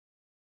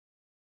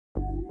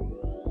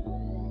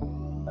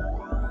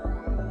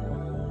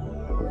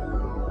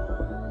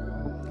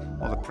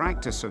Well, the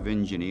practice of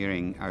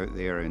engineering out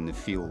there in the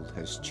field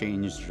has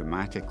changed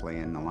dramatically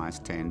in the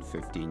last 10,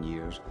 15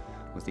 years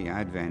with the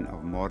advent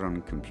of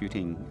modern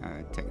computing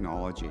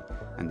technology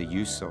and the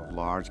use of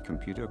large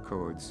computer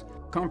codes.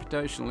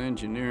 Computational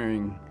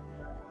engineering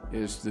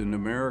is the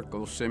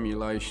numerical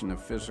simulation of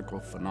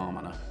physical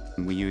phenomena.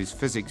 We use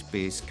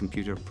physics-based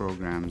computer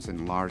programs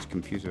and large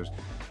computers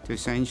to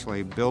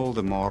essentially build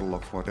a model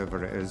of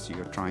whatever it is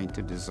you're trying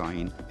to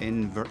design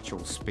in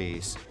virtual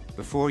space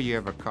before you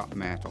ever cut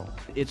metal.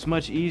 It's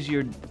much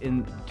easier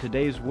in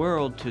today's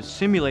world to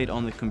simulate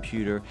on the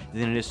computer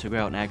than it is to go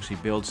out and actually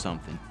build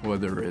something.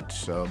 Whether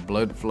it's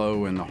blood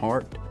flow in the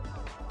heart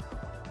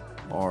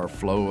or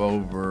flow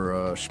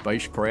over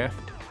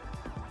spacecraft.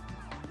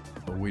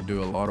 We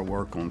do a lot of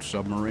work on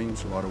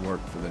submarines, a lot of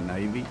work for the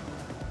Navy.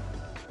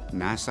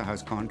 NASA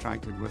has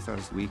contracted with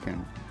us. We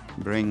can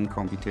bring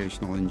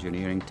computational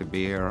engineering to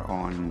bear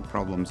on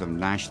problems of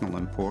national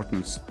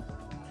importance.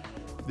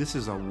 This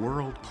is a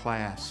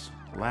world-class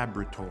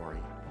laboratory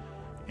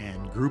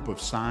and group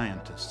of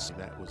scientists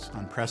that was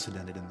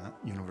unprecedented in the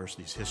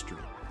university's history.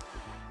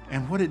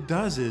 And what it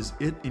does is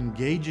it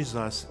engages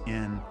us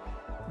in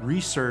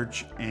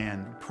research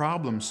and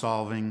problem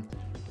solving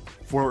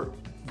for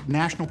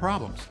national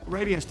problems.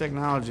 Radiance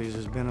Technologies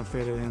has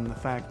benefited in the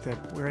fact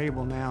that we're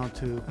able now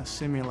to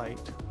simulate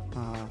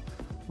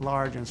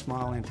large and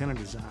small antenna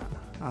design.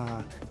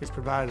 It's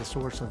provided a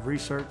source of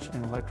research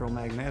in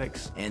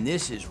electromagnetics. And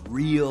this is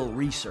real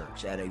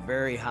research at a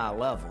very high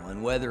level.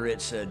 And whether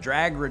it's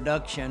drag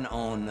reduction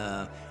on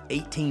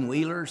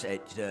 18-wheelers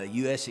at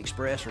U.S.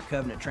 Express or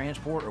Covenant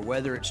Transport, or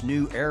whether it's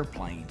new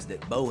airplanes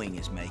that Boeing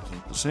is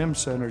making. The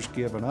SimCenter's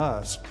given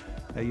us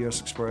at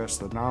U.S. Express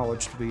the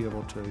knowledge to be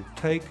able to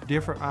take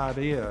different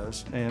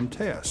ideas and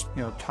test.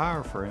 You know,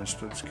 tire, for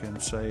instance, can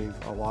save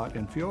a lot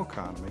in fuel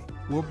economy.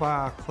 We'll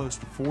buy close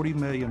to $40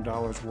 million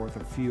worth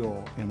of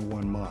fuel in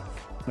 1 month.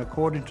 And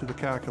according to the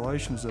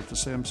calculations that the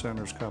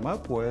SimCenter's come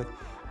up with,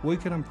 we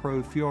can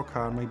improve fuel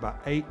economy by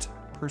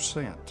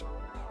 8%.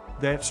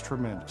 That's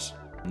tremendous.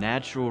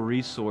 Natural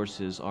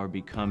resources are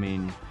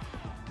becoming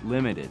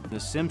limited. The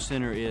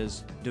SimCenter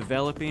is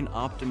developing,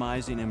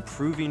 optimizing,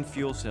 improving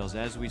fuel cells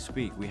as we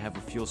speak. We have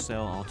a fuel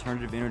cell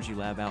alternative energy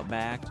lab out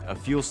back. A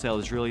fuel cell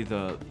is really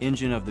the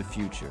engine of the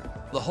future.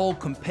 The whole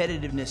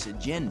competitiveness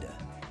agenda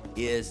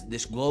is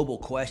this global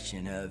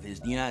question of, is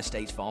the United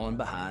States falling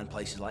behind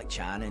places like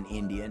China and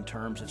India in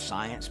terms of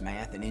science,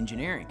 math, and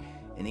engineering?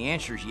 And the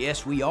answer is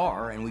yes, we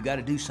are, and we've got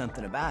to do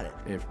something about it.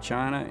 If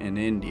China and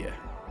India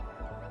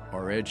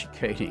are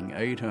educating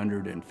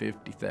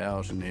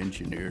 850,000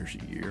 engineers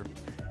a year,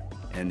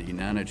 and the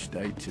United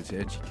States is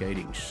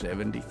educating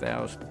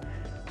 70,000,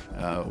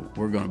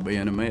 we're going to be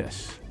in a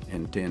mess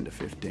in 10 to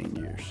 15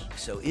 years.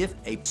 So if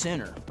a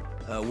center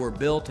were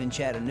built in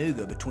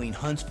Chattanooga between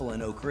Huntsville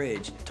and Oak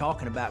Ridge,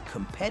 talking about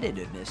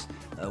competitiveness,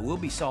 we'll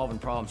be solving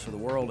problems for the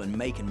world and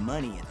making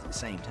money at the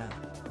same time.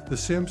 The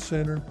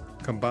SimCenter,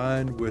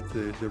 combined with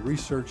the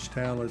research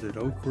talent at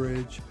Oak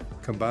Ridge,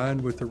 combined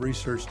with the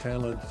research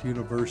talent at the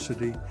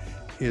university,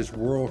 is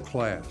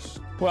world-class.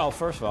 Well,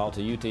 first of all,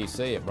 to UTC,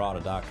 it brought a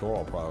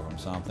doctoral program,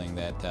 something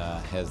that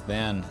has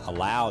then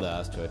allowed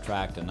us to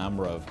attract a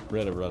number of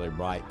really, really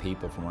bright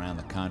people from around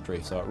the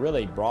country. So it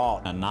really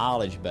brought a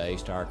knowledge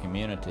base to our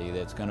community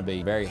that's going to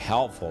be very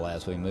helpful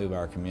as we move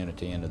our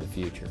community into the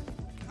future.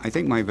 I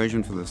think my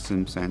vision for the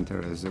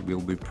SimCenter is that we'll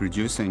be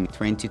producing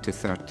 20 to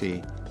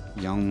 30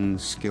 young,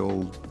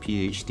 skilled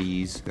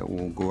PhDs that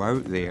will go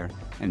out there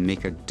and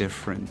make a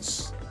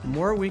difference. The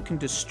more we can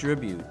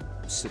distribute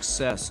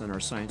success in our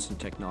science and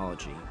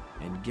technology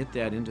and get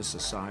that into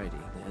society,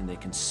 and they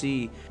can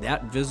see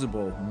that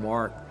visible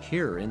mark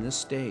here in this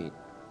state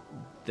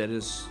that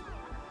is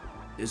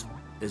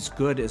as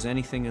good as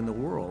anything in the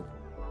world.